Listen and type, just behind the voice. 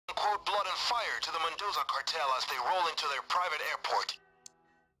put blood and fire to the Mendoza cartel as they roll into their private airport.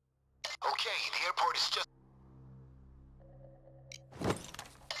 Okay, the airport is just...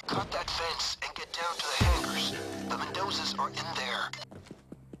 Cut that fence and get down to the hangars. The Mendozas are in there.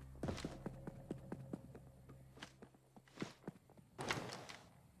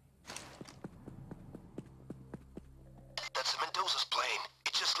 That's the Mendoza's plane.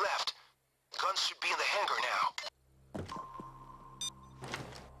 It just left. Guns should be in the hangar now.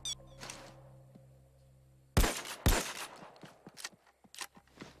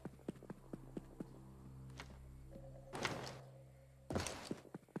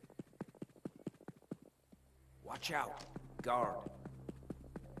 Watch out. Guard.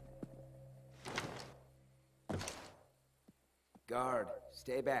 Guard,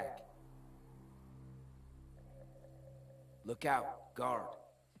 stay back. Look out. Guard.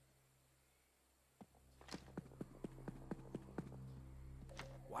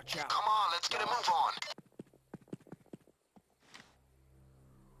 Watch out. Come on, let's get a move on.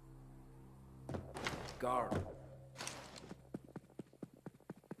 Guard.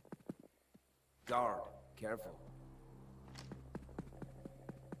 Guard, careful.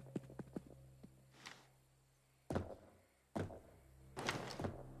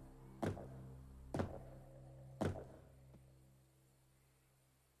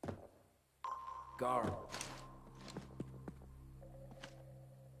 Guard.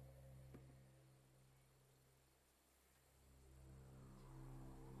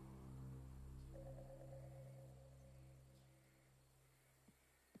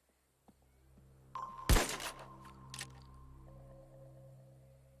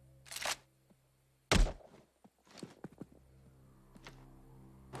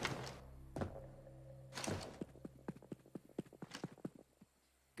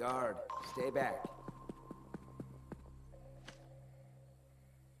 Guard, stay back.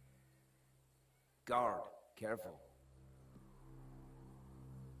 Guard, careful.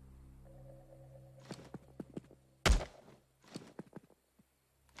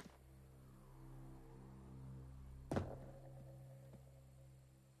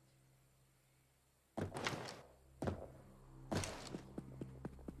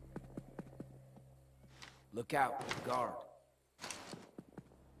 Look out, guard.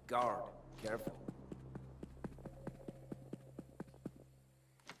 Guard, careful.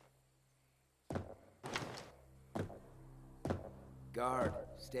 Guard,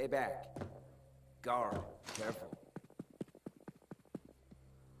 stay back. Guard, careful.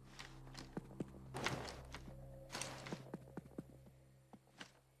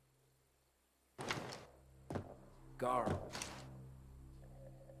 Guard.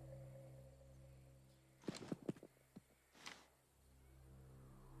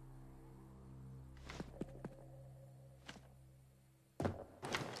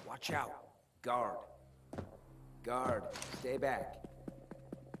 Watch out. Guard. Guard, stay back.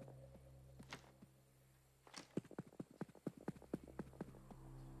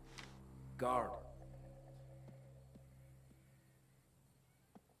 Guard.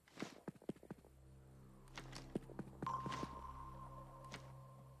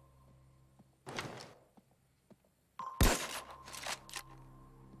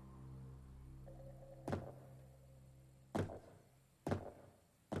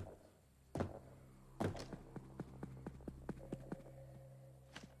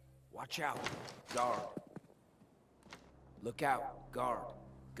 Watch out. Guard. Look out. Guard.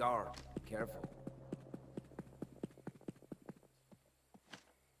 Guard. Careful.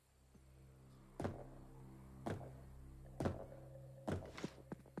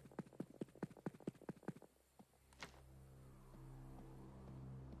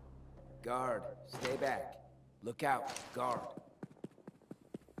 Guard. Stay back. Look out. Guard.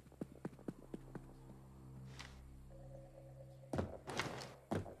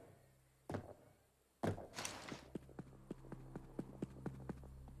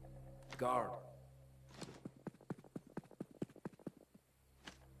 Guard.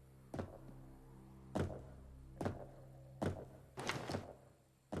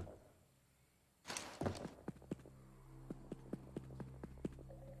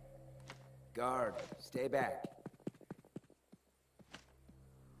 Guard, stay back.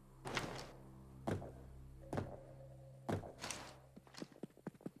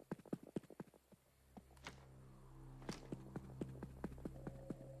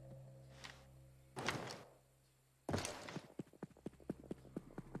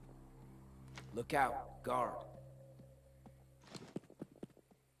 Look out, guard.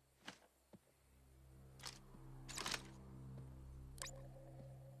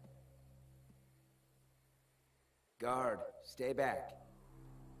 Guard, stay back.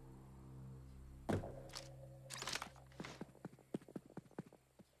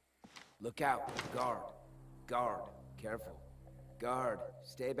 Look out. Guard. Guard. Careful. Guard.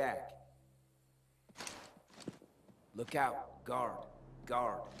 Stay back. Look out. Guard.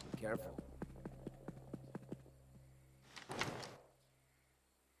 Guard. Careful.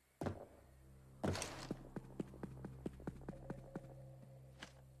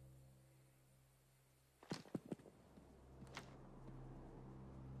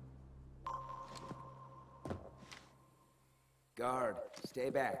 Guard. Stay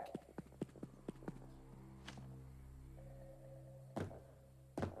back.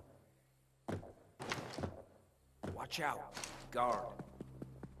 Watch out. Guard.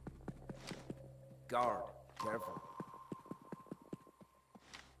 Guard. Careful.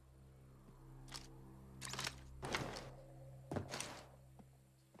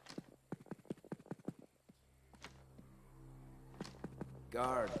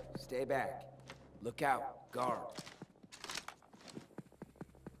 Guard. Stay back. Look out. Guard.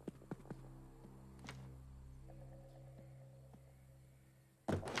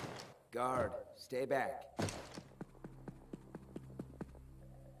 Guard. Stay back.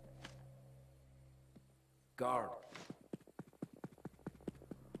 Guard.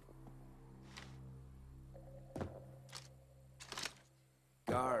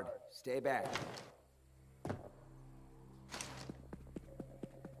 Guard. Stay back.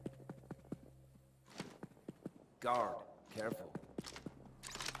 Guard. Careful.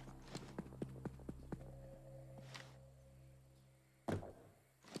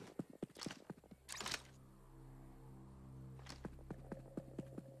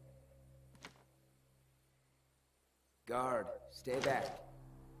 Guard. Stay back.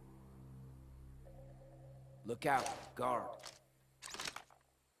 Look out. Guard.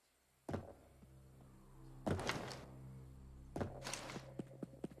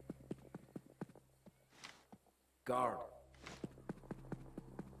 Guard.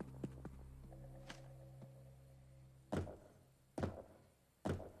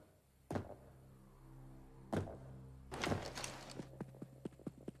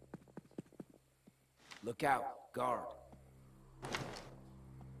 Look out. Guard.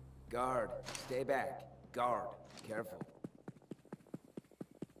 Guard. Stay back. Guard. Careful.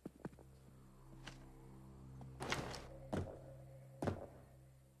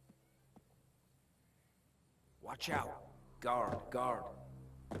 Watch out. Guard. Guard.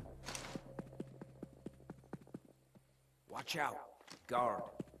 Watch out. Guard.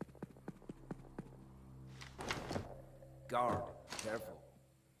 Guard. Careful.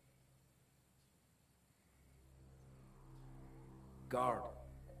 Guard.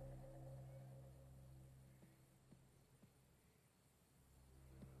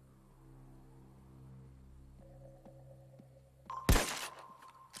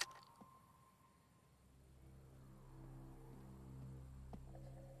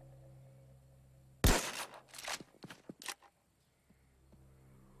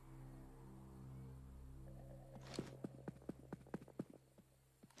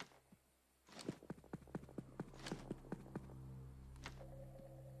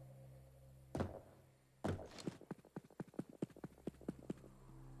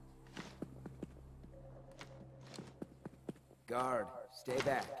 Guard. Stay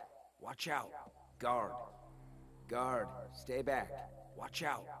back. Watch out. Guard. Guard. Stay back. Watch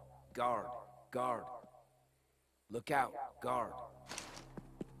out. Guard. Guard. Look out. Guard.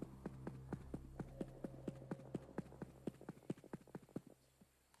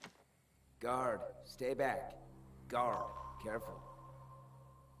 Guard. Stay back. Guard. Careful.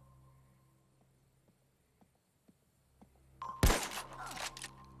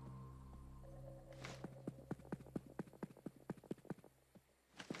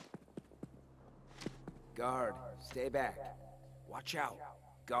 Guard. Stay back. Watch out.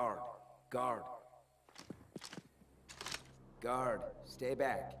 Guard. Guard. Guard. Stay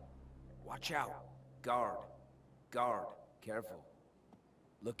back. Watch out. Guard. Guard. Careful.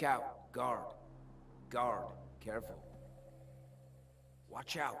 Look out. Guard. Guard. Careful.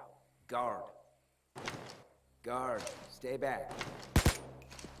 Watch out. Guard. Guard. Stay back.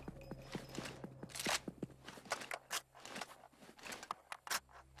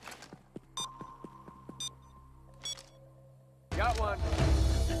 Got one.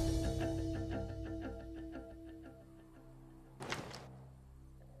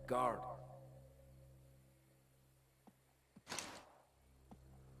 Guard.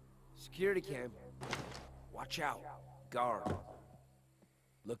 Security cam. Watch out. Guard.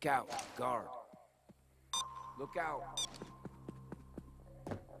 Look out. Guard. Look out.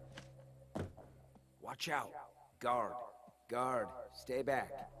 Watch out. Guard. Guard. Stay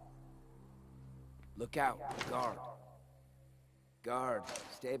back. Look out. Guard. Guard.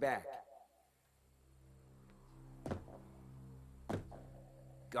 Stay back.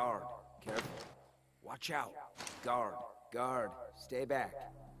 Guard, careful. Watch out. Guard, guard, stay back.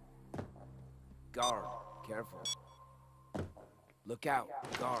 Guard, careful. Look out.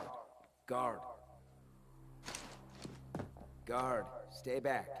 Guard, guard. Guard, stay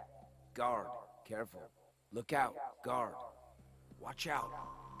back. Guard, careful. Look out. Guard. Watch out.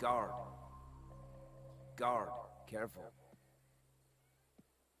 Guard. Guard, careful.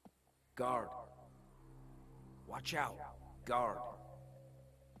 Guard. Watch out. Guard.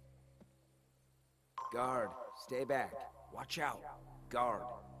 Guard, stay back. Watch out. Guard.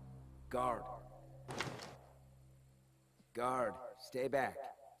 Guard. Guard, stay back.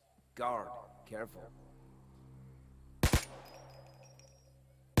 Guard, careful.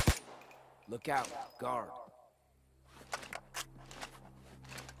 Look out. Guard.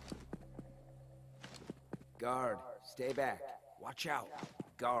 Guard, stay back. Watch out.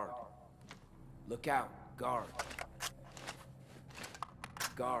 Guard. Look out. Guard.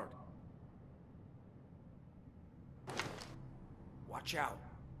 Guard. Watch out.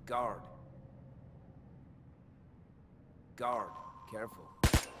 Guard. Guard. Careful.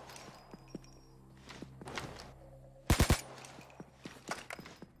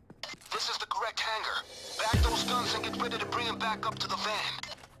 This is the correct hangar. Back those guns and get ready to bring them back up to the van.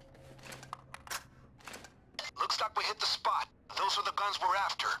 Looks like we hit the spot. Those are the guns we're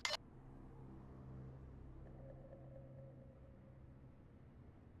after.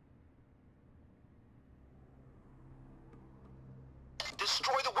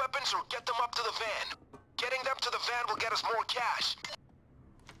 Destroy the weapons or get them up to the van. Getting them to the van will get us more cash.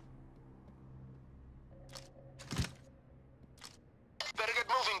 Better get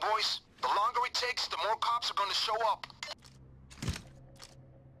moving, boys. The longer it takes, the more cops are going to show up.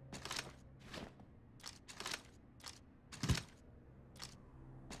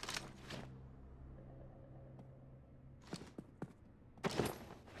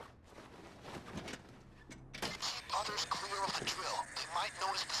 Keep others clear of the drill. They might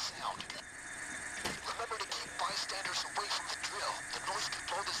notice the sound. Remember to keep bystanders away from the drill. The noise could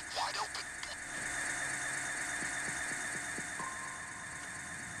blow this wide open.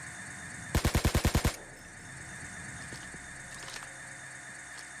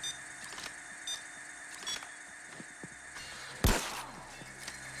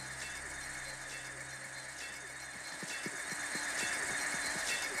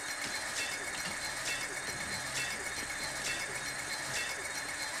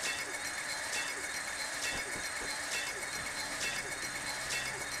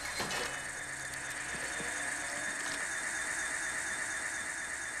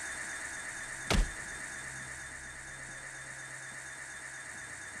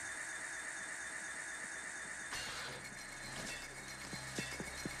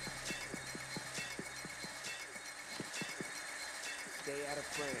 Stay out of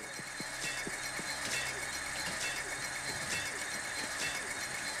frame.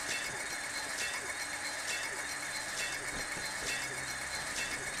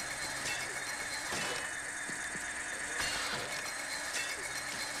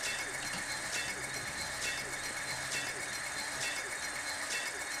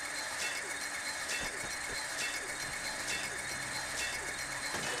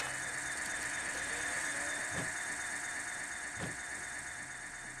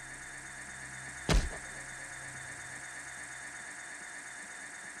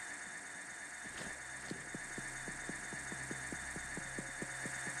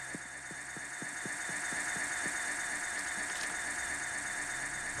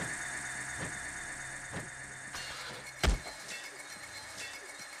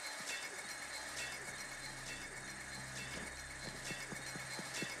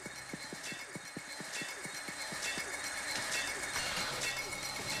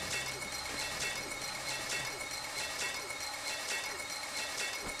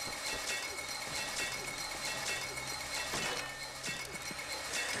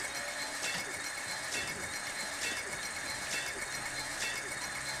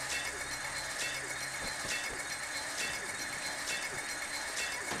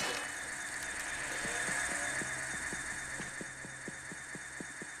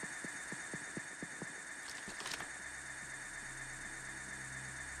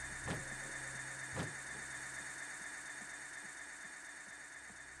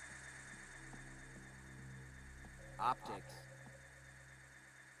 Optics.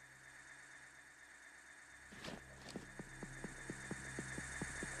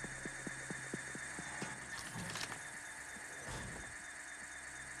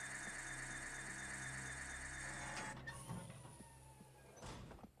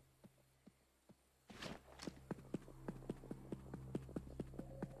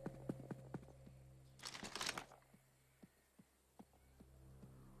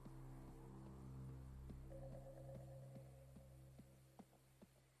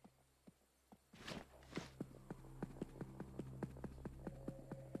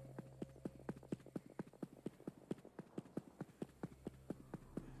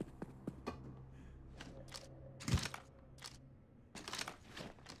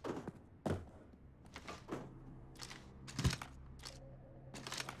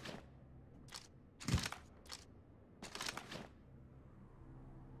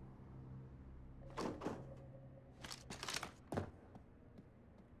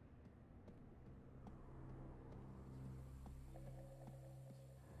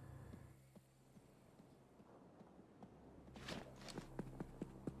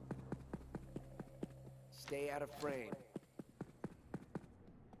 Stay out of frame.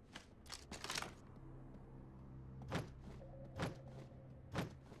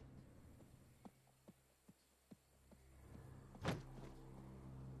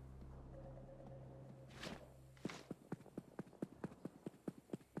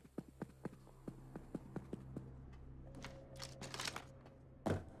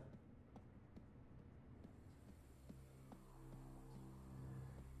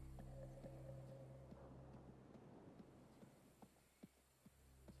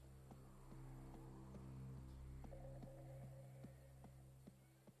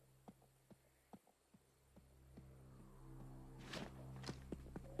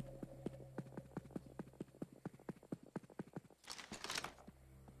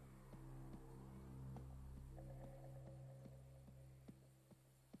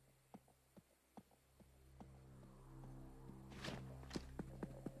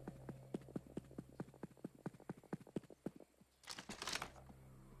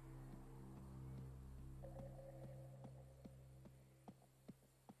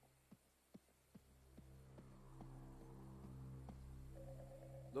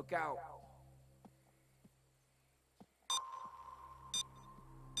 Look out!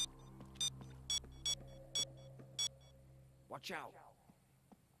 Watch out!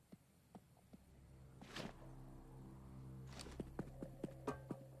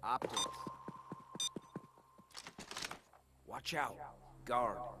 Optics. Watch out!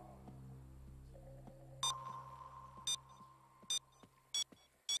 Guard.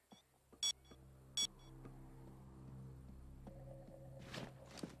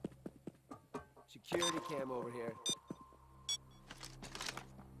 Security cam over here.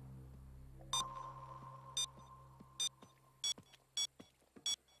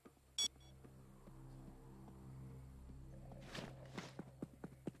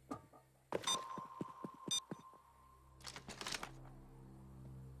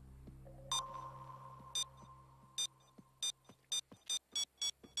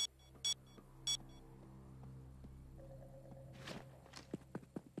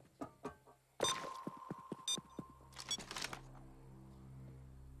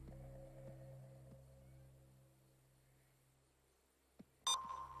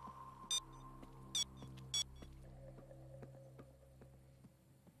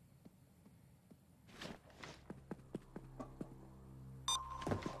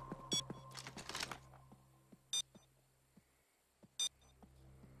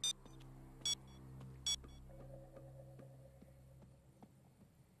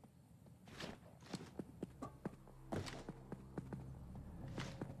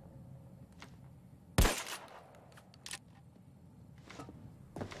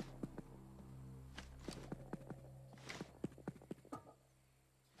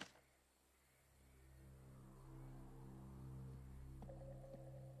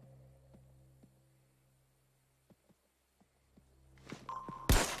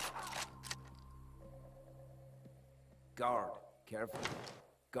 Guard. Careful.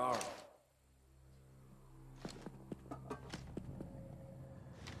 Guard.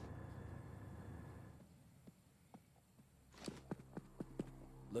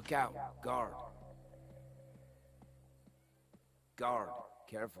 Look out. Guard. Guard.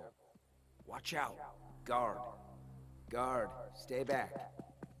 Careful. Watch out. Guard. Guard. Stay back.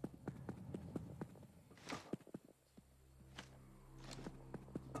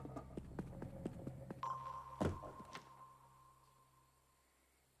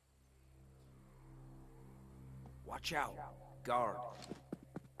 Watch out. Guard.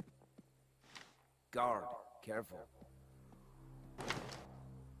 Guard. Careful.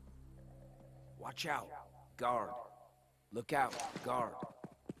 Watch out. Guard. Look out. Guard.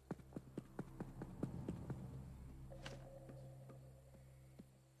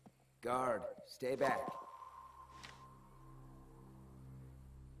 Guard. Stay back.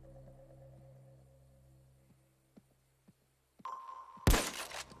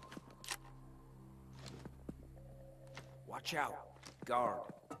 Watch out. Guard.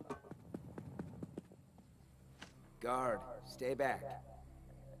 Guard. Stay back.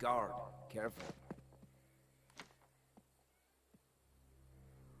 Guard. Careful.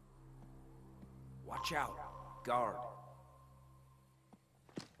 Watch out. Guard.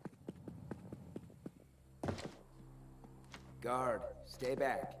 Guard. Stay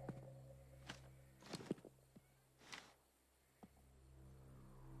back.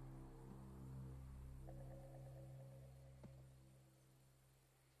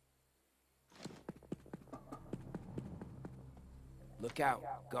 Look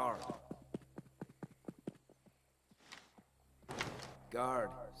out. Guard. Guard.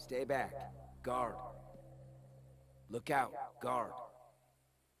 Stay back. Guard. Look out. Guard.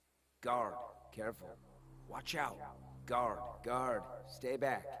 Guard. Careful. Watch out. Guard. Guard. Stay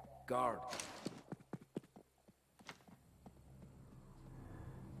back. Guard.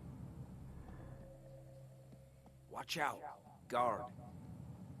 Watch out. Guard.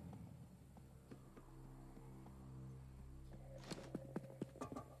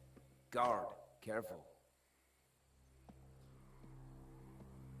 Guard. Careful.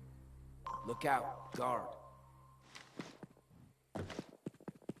 Look out. Guard.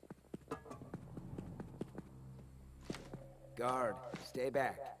 Guard. Stay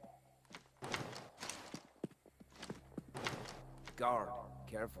back. Guard.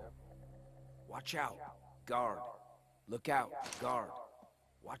 Careful. Watch out. Guard. Look out. Guard.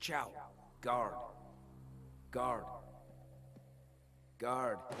 Watch out. Guard. Guard.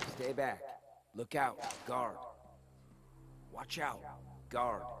 Guard. Stay back. Look out. Guard. Watch out.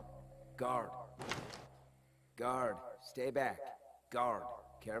 Guard. Guard. Guard. Stay back. Guard.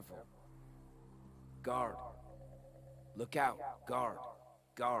 Careful. Guard. Look out. Guard.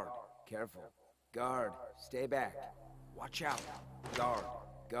 Guard. Careful. Guard. Stay back. Watch out. Guard.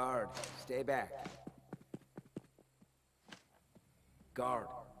 Guard. Stay back. Guard.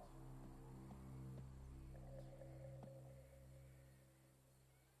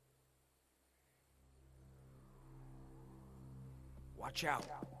 Watch out.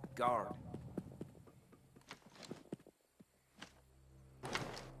 Guard.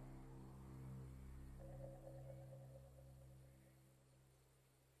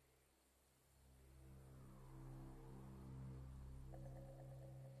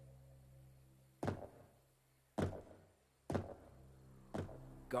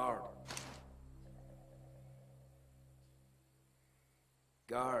 Guard.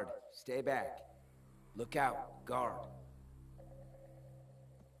 Guard. Stay back. Look out. Guard.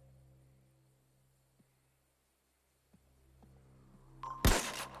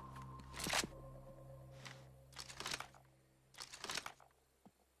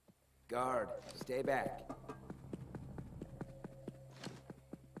 Guard. Stay back.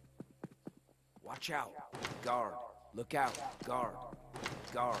 Watch out. Guard. Look out. Guard.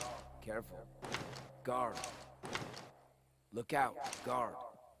 Guard. Careful. Guard. Look out. Guard.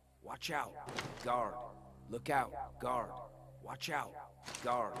 Watch out. Guard. Look out. Guard. Watch out.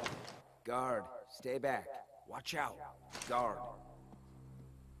 Guard. Guard. Stay back. Watch out. Guard.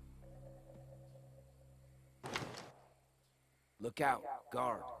 Look out.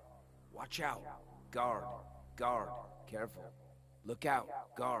 Guard. Watch out. Guard. Guard. Careful. Look out.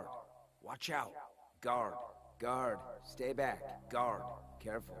 Guard. Watch out. Guard. Guard. Stay back. Guard.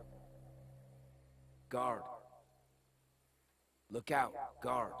 Careful. Guard. Look out.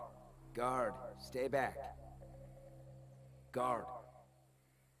 Guard. Guard. Stay back. Guard.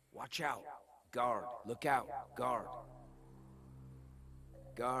 Watch out. Guard. Look out. Guard.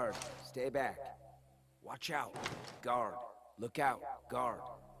 Guard. Stay back. Watch out. Guard. Look out. Guard.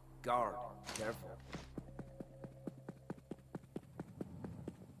 Guard. Careful.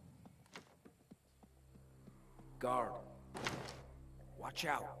 Guard. Watch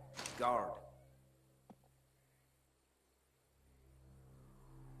out. Guard.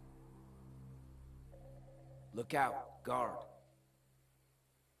 Look out. Guard.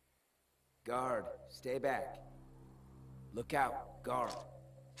 Guard. Stay back. Look out. Guard.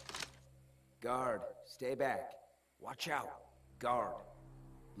 Guard. Stay back. Watch out. Guard.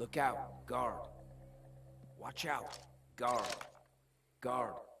 Look out. Guard. Watch out. Guard.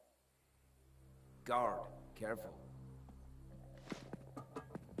 Guard. Guard. Careful.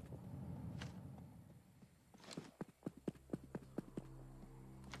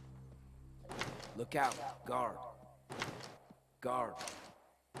 Look out. Guard. Guard.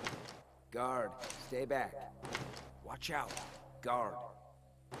 Guard. Stay back. Watch out. Guard.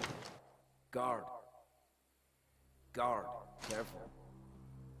 Guard. Guard. Careful.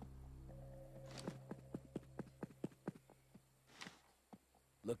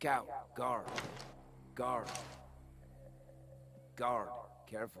 Look out. Guard. Guard. Guard.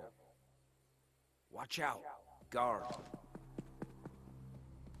 Careful. Watch out. Guard.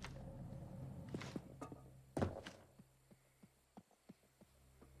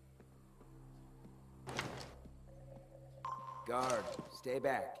 Guard. Stay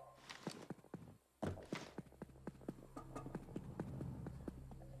back.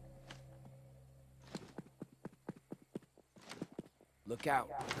 Look out.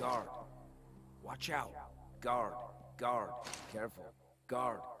 Guard. Watch out. Guard. Guard. Careful.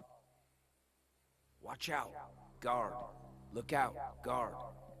 Guard. Watch out. Guard. Look out. Guard.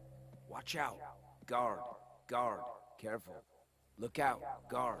 Watch out. Guard. Guard. Careful. Look out.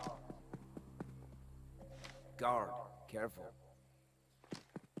 Guard. Guard. Careful.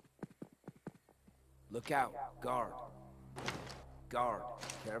 Look out. Guard. Guard.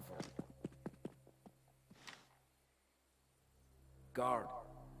 Careful. Guard.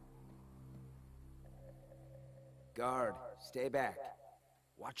 Guard. Stay back.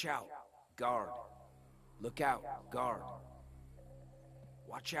 Watch out. Guard. Look out. Guard.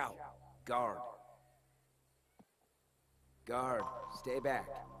 Watch out. Guard. Guard. Stay back.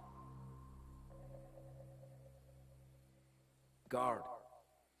 Guard.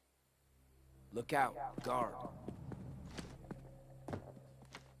 Look out. Guard.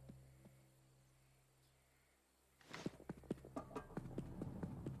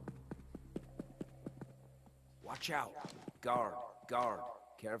 Watch out. Guard. Guard.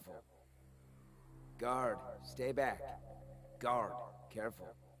 Careful. Guard. Stay back. Guard.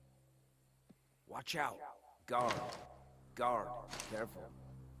 Careful. Watch out. Guard. Guard. Careful.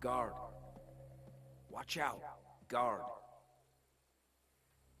 Guard. Watch out. Guard.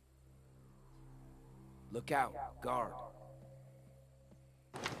 Look out. Guard.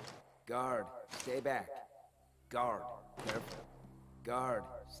 Guard. Stay back. Guard. Careful. Guard.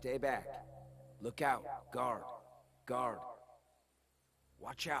 Stay back. Look out. Guard. Guard.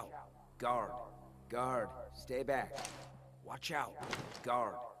 Watch out. Guard. Guard. Stay back. Watch out.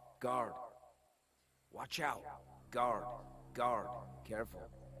 Guard. Guard. Watch out. Guard. Guard. Careful.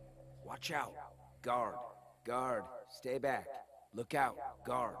 Watch out. Guard. Guard. Stay back. Look out.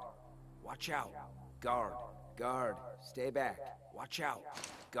 Guard. Watch out. Guard. Guard. Stay back. Watch out.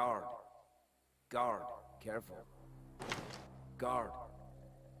 Guard. Guard. Careful. Guard.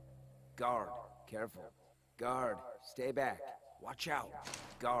 Guard. Careful. Guard. Stay back. Watch out.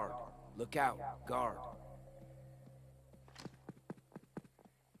 Guard. Look out. Guard.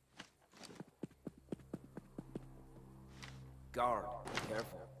 Guard.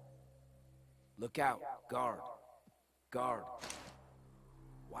 Careful. Look out. Guard. Guard.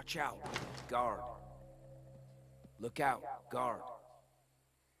 Watch out. Guard. Look out. Guard.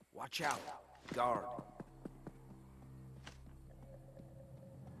 Watch out. Guard.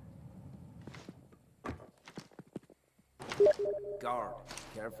 Guard.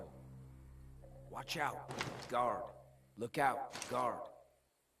 Careful. Watch out. Guard. Look out. Guard.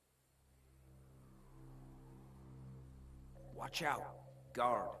 Watch out.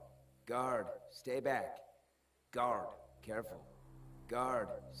 Guard. Guard. Stay back. Guard. Careful. Guard.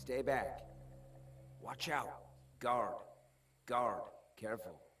 Stay back. Watch out. Guard. Guard.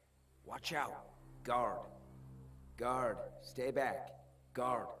 Careful. Watch out. Guard. Guard. Stay back.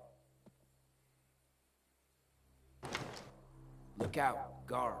 Guard. Look out.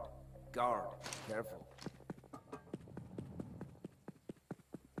 Guard. Guard. Careful.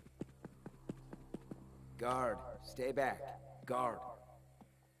 Guard. Stay back. Guard.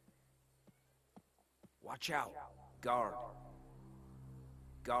 Watch out. Guard.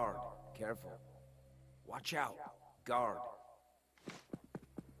 Guard. Careful. Watch out. Guard.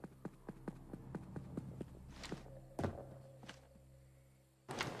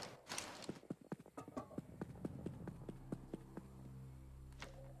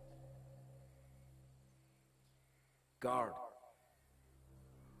 Guard.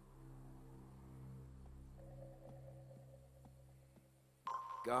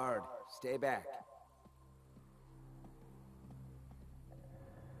 Guard. Stay back.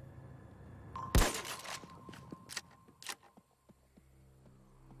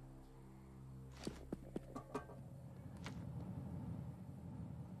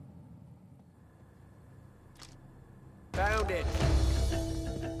 Found it.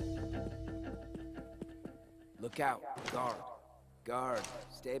 Look out. Guard. Guard.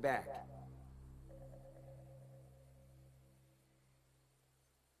 Stay back.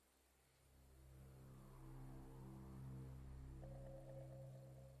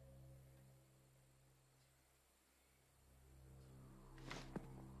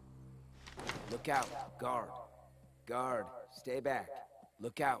 Look out. Guard. Guard. Stay back.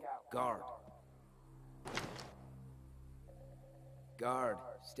 Look out. Guard. Guard.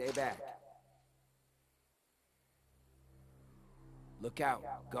 Stay back. Look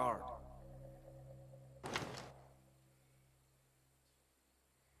out. Guard.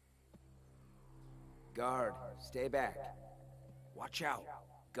 Guard. Stay back. Watch out.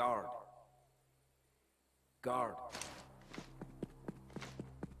 Guard. Guard.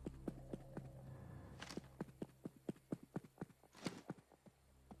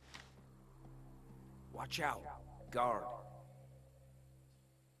 Watch out. Guard.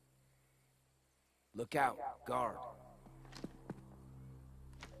 Look out. Guard.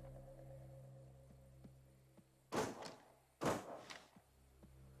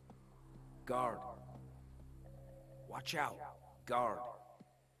 Guard. Watch out. Guard.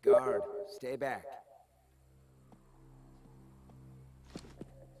 Guard. Stay back.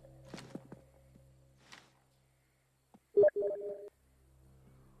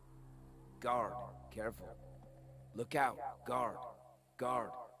 Guard. Careful. Look out. Guard. Guard.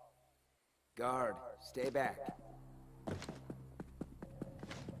 Guard. Stay back.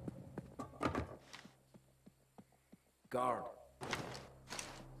 Guard.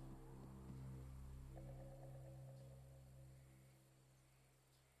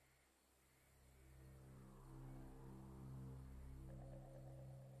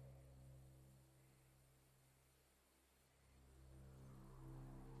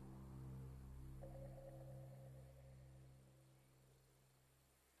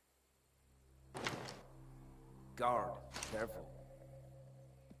 Guard. Careful.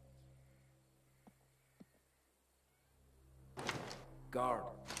 Guard.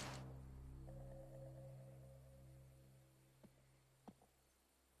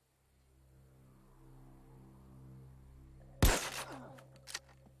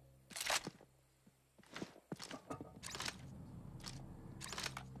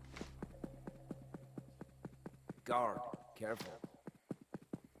 Guard. Careful.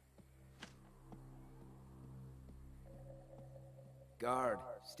 Guard.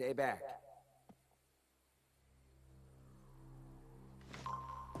 Stay back.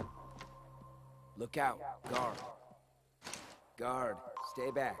 Look out. Guard. Guard. Stay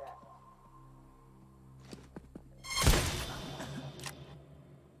back.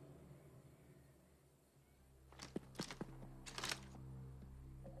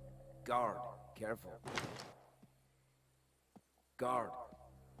 Guard. Careful. Guard.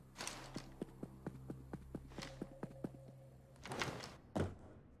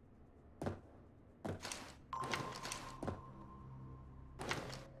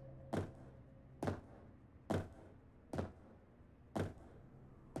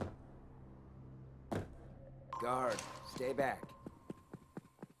 Guard. Stay back.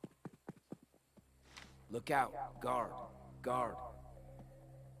 Look out. Guard. Guard.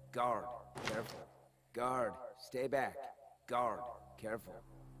 Guard. Careful. Guard. Stay back. Guard. Careful.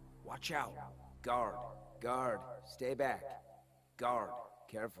 Watch out. Guard. Guard. Stay back. Guard.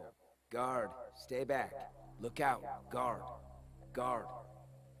 Careful. Guard. Stay back. Look out. Guard. Guard.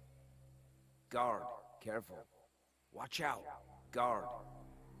 Guard. Careful. Watch out. Guard.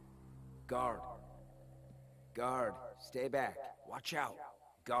 Guard. Guard. Stay back. Watch out.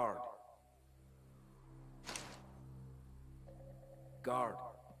 Guard. Guard.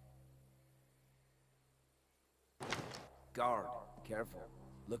 Guard. Careful.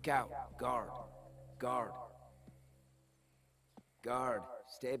 Look out. Guard. Guard. Guard.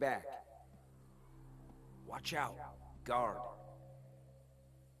 Stay back. Watch out. Guard.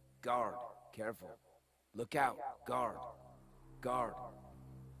 Guard. Careful. Look out. Guard. Guard.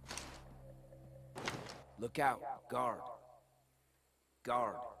 Look out. Guard.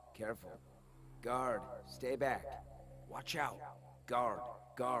 Guard. Careful. Guard. Stay back. Watch out. Guard.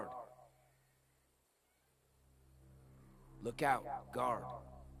 Guard. Look out. Guard.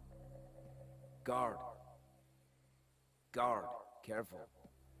 Guard. Guard. Careful.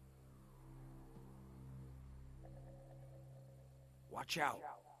 Watch out.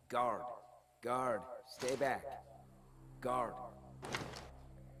 Guard. Guard. Stay back. Guard.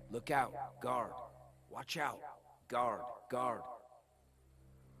 Look out. Guard. Watch out. Guard. Guard.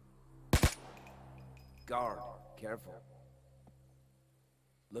 Guard. Careful.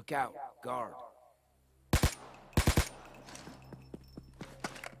 Look out. Guard.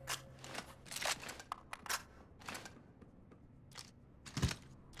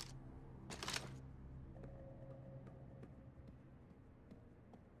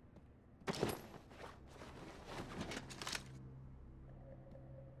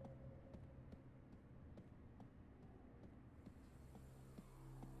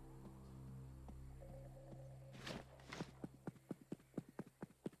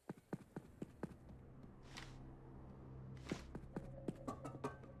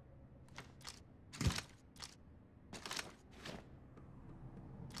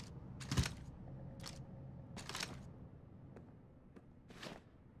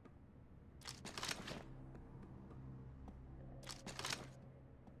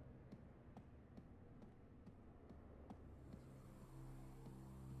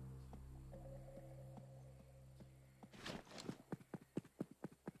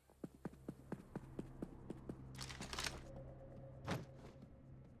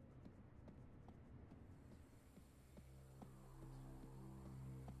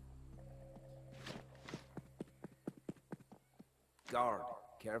 Guard.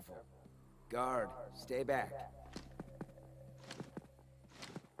 Careful. Guard. Stay back.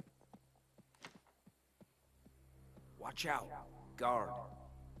 Watch out. Guard.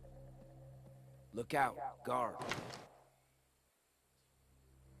 Look out. Guard.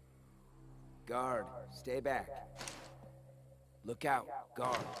 Guard. Stay back. Look out.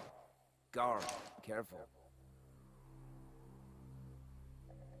 Guard. Guard. Careful.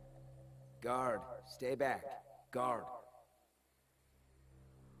 Guard. Stay back. Guard.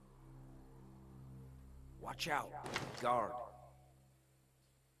 Watch out. Guard.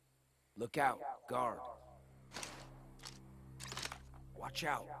 Look out. Guard. Watch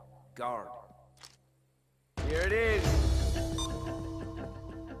out. Guard. Here it is.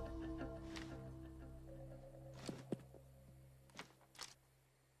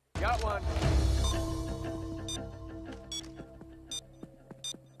 Got one.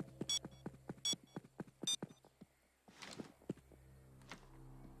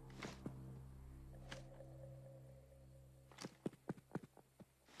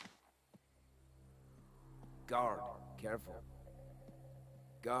 Guard. Careful.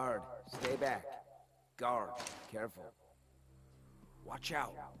 Guard. Stay back. Guard. Careful. Watch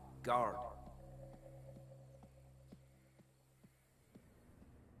out. Guard.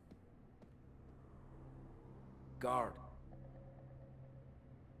 Guard.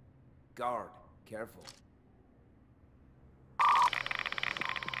 Guard. Careful.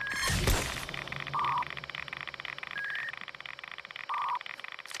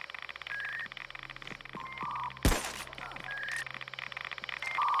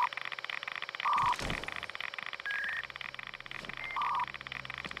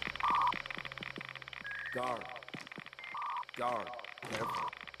 Guard. Guard. Careful.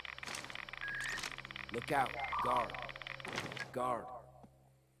 Look out. Guard. Guard.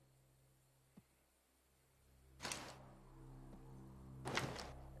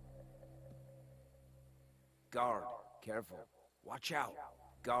 Guard. Careful. Watch out.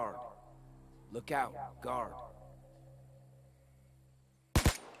 Guard. Look out. Guard.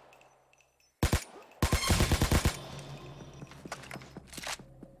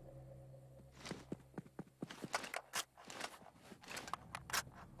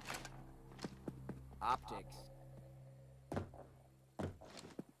 Optics.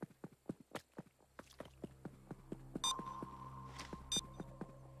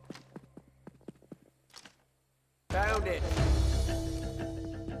 Found it.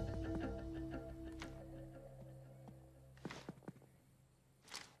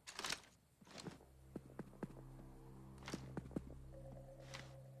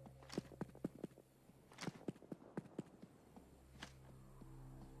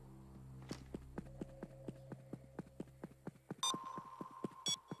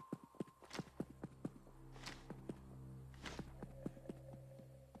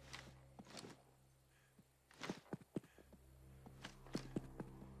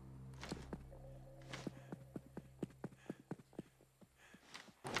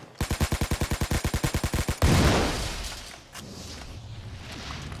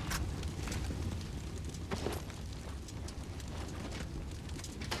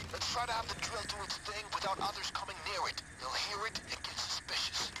 Try to have the drill do its thing without others coming near it. They'll hear it and get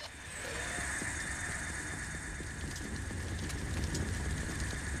suspicious.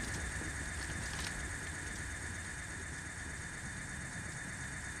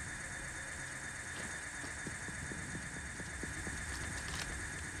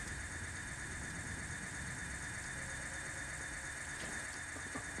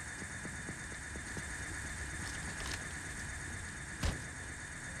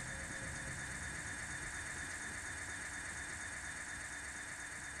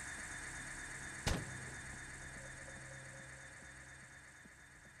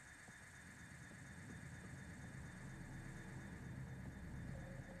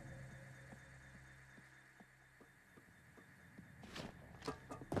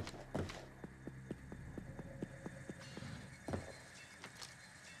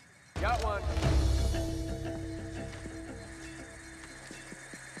 Got one.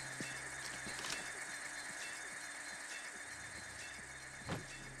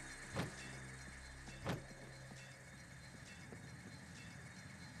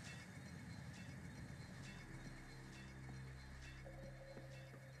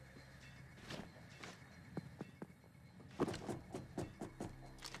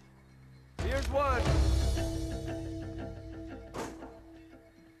 Here's one.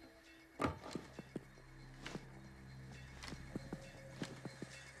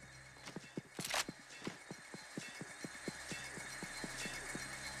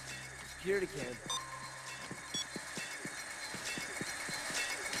 Security cam.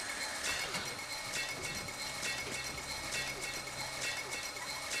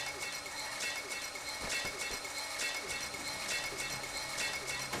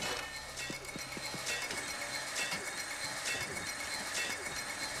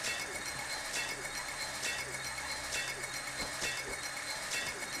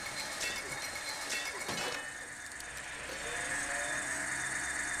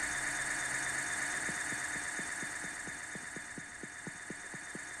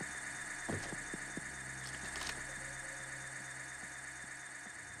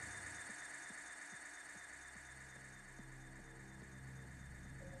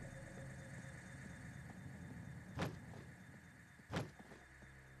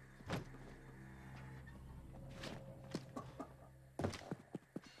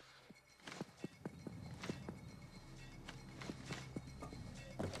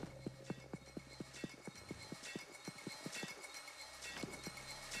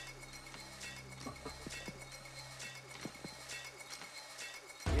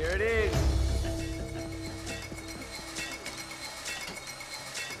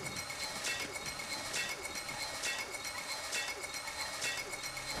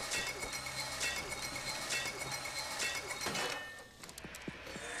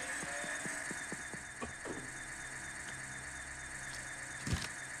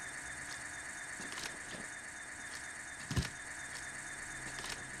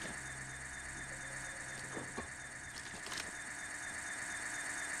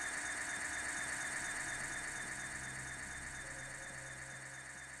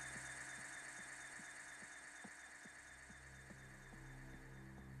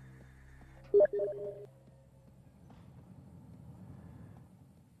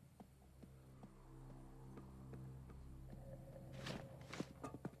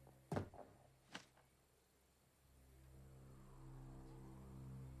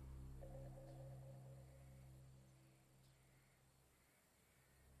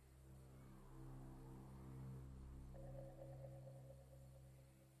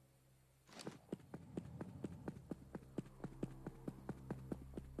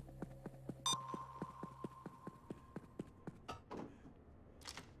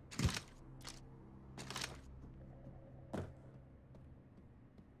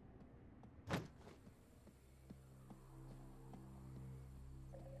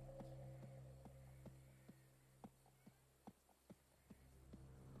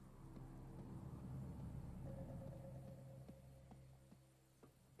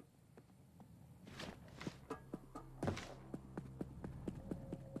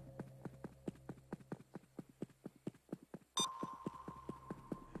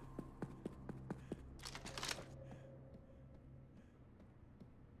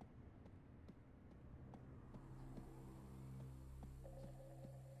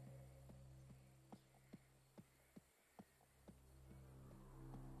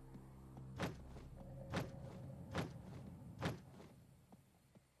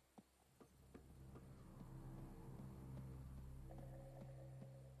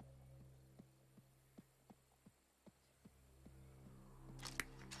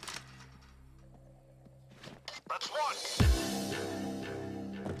 one.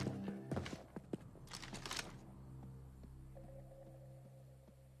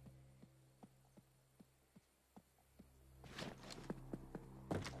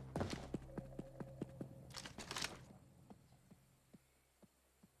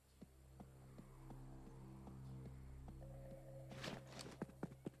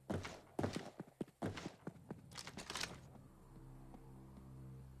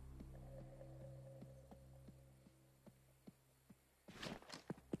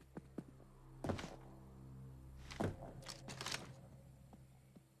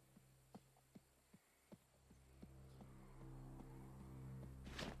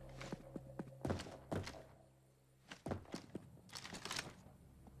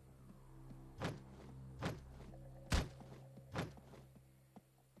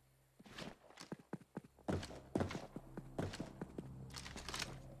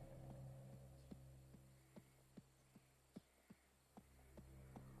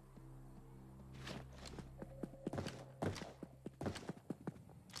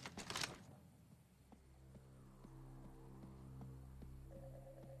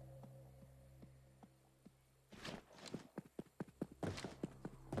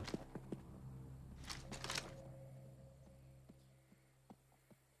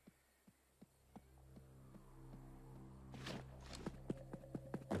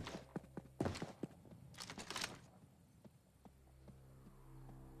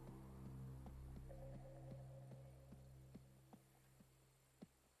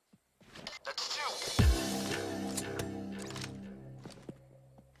 That's two.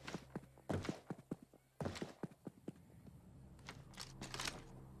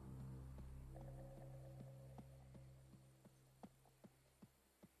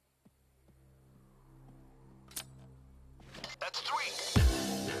 That's three.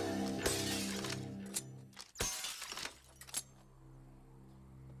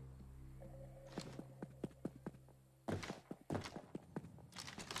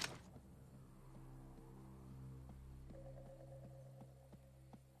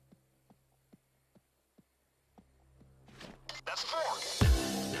 That's four.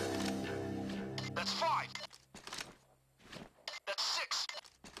 That's five. That's six.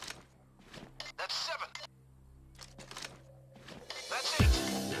 That's seven. That's eight.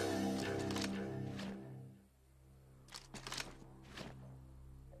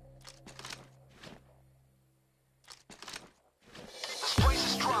 This place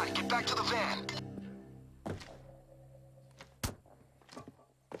is dry. Get back to the van.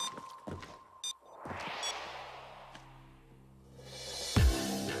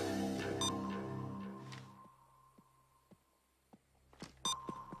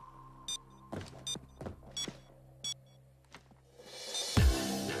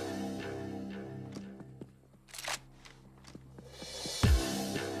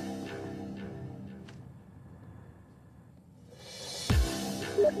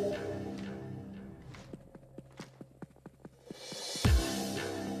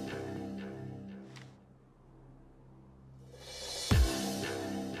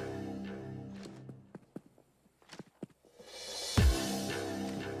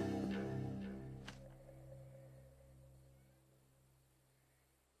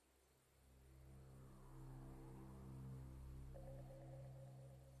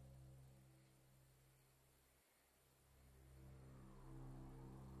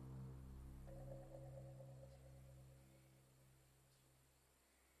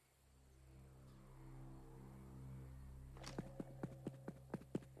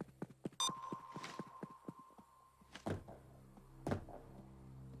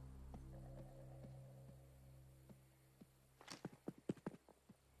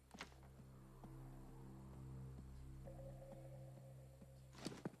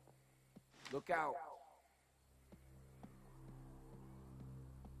 Look out.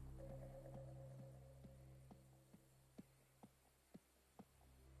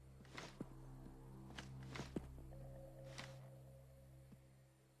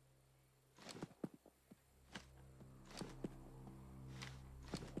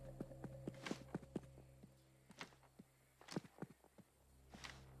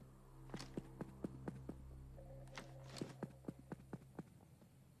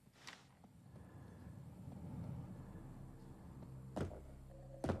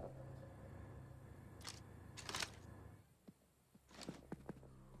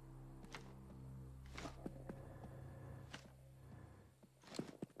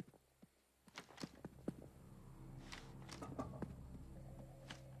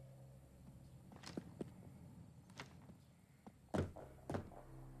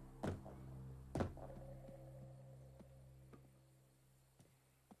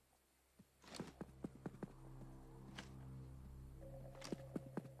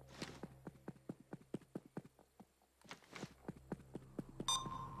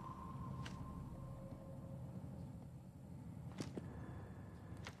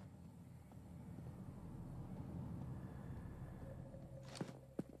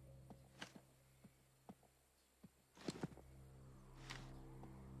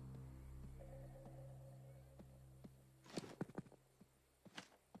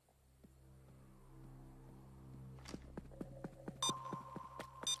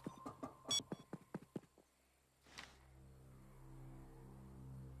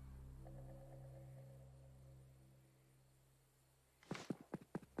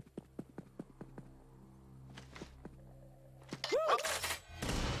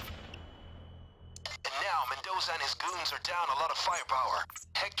 now, Mendoza and his goons are down a lot of firepower.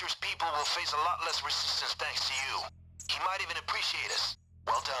 Hector's people will face a lot less resistance thanks to you. He might even appreciate us.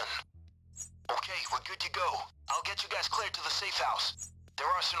 Well done. Okay, we're good to go. I'll get you guys cleared to the safe house. Their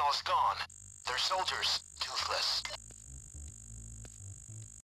arsenal is gone. Their soldiers, toothless.